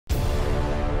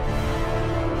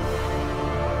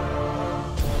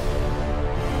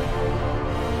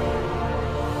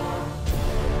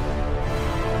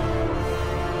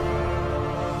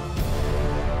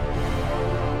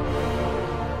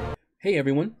Hey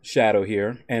everyone, Shaedow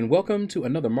here, and welcome to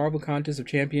another Marvel Contest of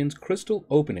Champions Crystal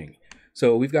opening.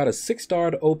 So we've got a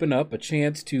 6-star to open up, a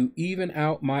chance to even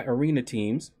out my arena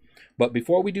teams. But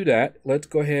before we do that, let's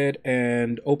go ahead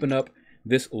and open up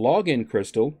this login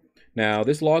crystal. Now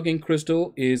this login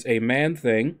crystal is a man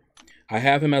thing. I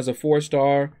have him as a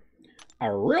 4-star. I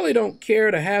really don't care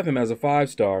to have him as a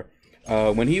 5-star.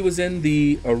 When he was in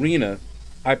the arena,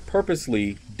 I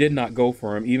purposely did not go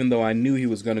for him, even though I knew he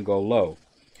was going to go low.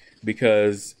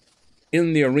 Because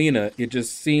in the arena, it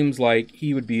just seems like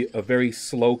he would be a very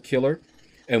slow killer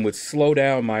and would slow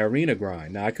down my arena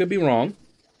grind. Now, I could be wrong,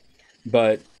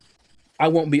 but I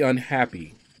won't be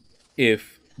unhappy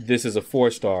if this is a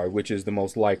 4-star, which is the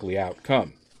most likely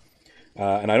outcome.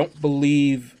 And I don't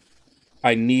believe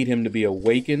I need him to be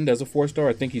awakened as a 4-star.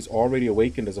 I think he's already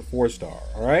awakened as a 4-star.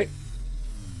 All right?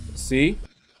 Let's see.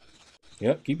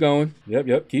 Yep, keep going.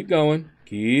 Yep, keep going.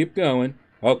 Keep going.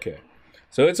 Okay.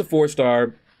 So it's a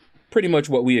 4-star, pretty much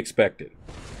what we expected.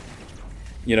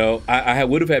 You know, I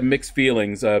would have had mixed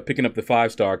feelings picking up the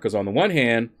 5-star, because on the one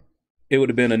hand, it would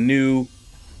have been a new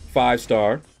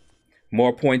 5-star,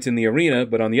 more points in the arena,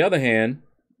 but on the other hand,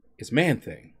 it's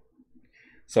Man-Thing.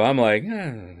 So I'm like, I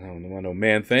don't want no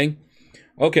Man-Thing.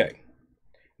 Okay,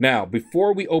 now,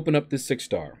 before we open up this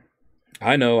 6-star,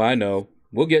 I know,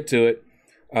 we'll get to it.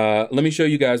 Let me show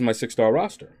you guys my 6-star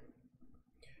roster.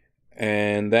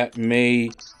 And that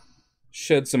may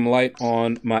shed some light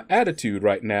on my attitude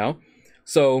right now.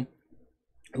 So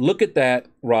look at that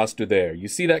roster there. You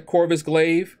see that Corvus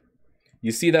Glaive?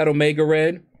 You see that Omega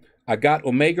Red? I got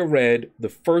Omega Red the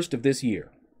first of this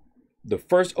year. The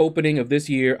first opening of this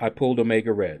year, I pulled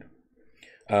Omega Red.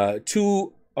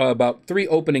 About 3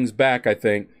 openings back, I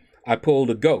think, I pulled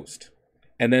a Ghost.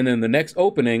 And then in the next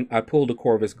opening, I pulled a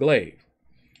Corvus Glaive.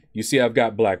 You see I've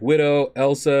got Black Widow,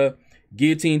 Elsa,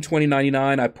 Guillotine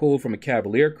 2099 I pulled from a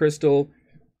Cavalier Crystal.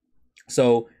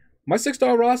 So my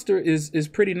 6-star roster is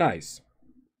pretty nice.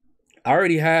 I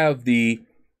already have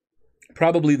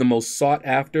probably the most sought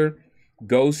after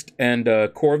Ghost and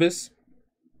Corvus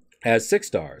as 6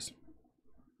 stars.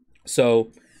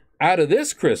 So out of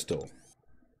this crystal,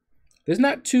 there's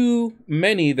not too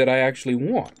many that I actually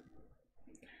want.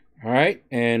 All right,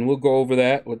 and we'll go over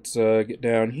that. Let's get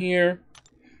down here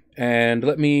and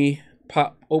let me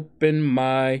pop open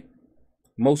my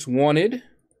most wanted.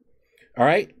 All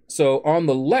right, so on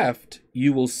the left,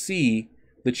 you will see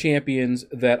the champions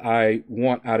that I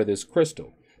want out of this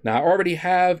crystal. Now, I already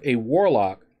have a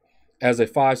Warlock as a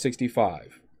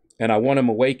 565, and I want him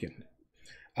awakened.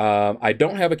 I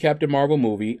don't have a Captain Marvel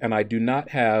movie, and I do not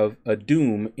have a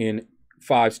Doom in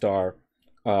 5-star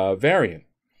variant.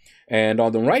 And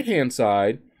on the right-hand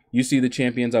side, you see the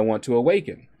champions I want to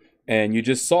awaken. And you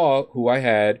just saw who I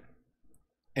had,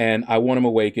 and I want him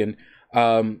awakened.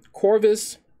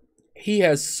 Corvus, he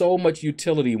has so much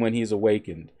utility when he's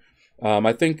awakened.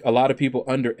 I think a lot of people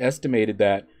underestimated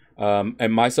that,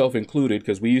 and myself included,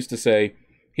 because we used to say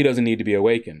he doesn't need to be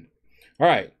awakened. All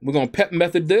right, we're going to pep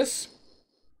method this.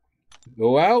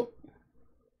 Go out.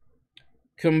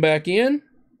 Come back in.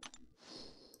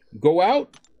 Go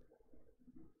out.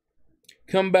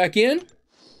 Come back in.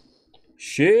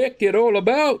 Shake it all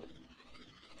about.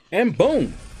 And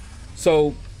boom.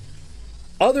 So,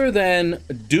 other than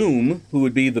Doom, who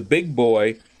would be the big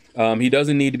boy, he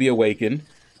doesn't need to be awakened.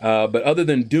 But other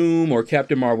than Doom or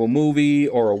Captain Marvel movie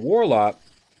or a Warlock,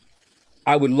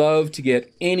 I would love to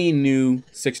get any new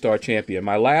 6-star champion.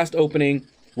 My last opening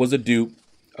was a dupe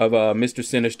of Mr.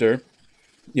 Sinister.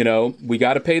 You know, we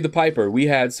got to pay the piper. We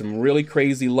had some really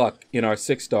crazy luck in our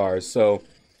 6 stars. So,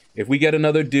 if we get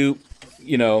another dupe,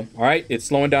 you know, all right, it's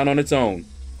slowing down on its own.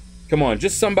 Come on,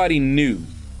 just somebody new.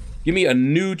 Give me a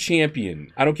new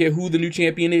champion. I don't care who the new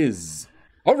champion is.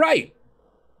 All right.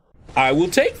 I will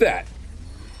take that.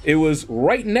 It was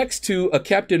right next to a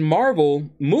Captain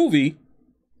Marvel movie,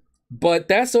 but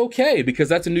that's okay because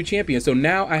that's a new champion. So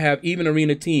now I have even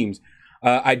arena teams.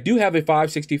 I do have a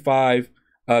 565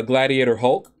 Gladiator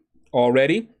Hulk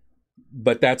already,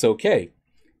 but that's okay.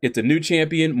 It's a new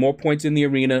champion, more points in the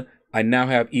arena. I now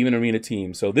have even arena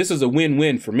teams. So this is a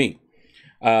win-win for me.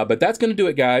 But that's going to do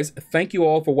it, guys. Thank you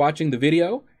all for watching the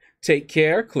video. Take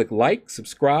care. Click like,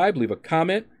 subscribe, leave a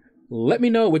comment. Let me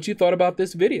know what you thought about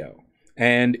this video.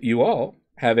 And you all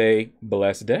have a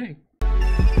blessed day.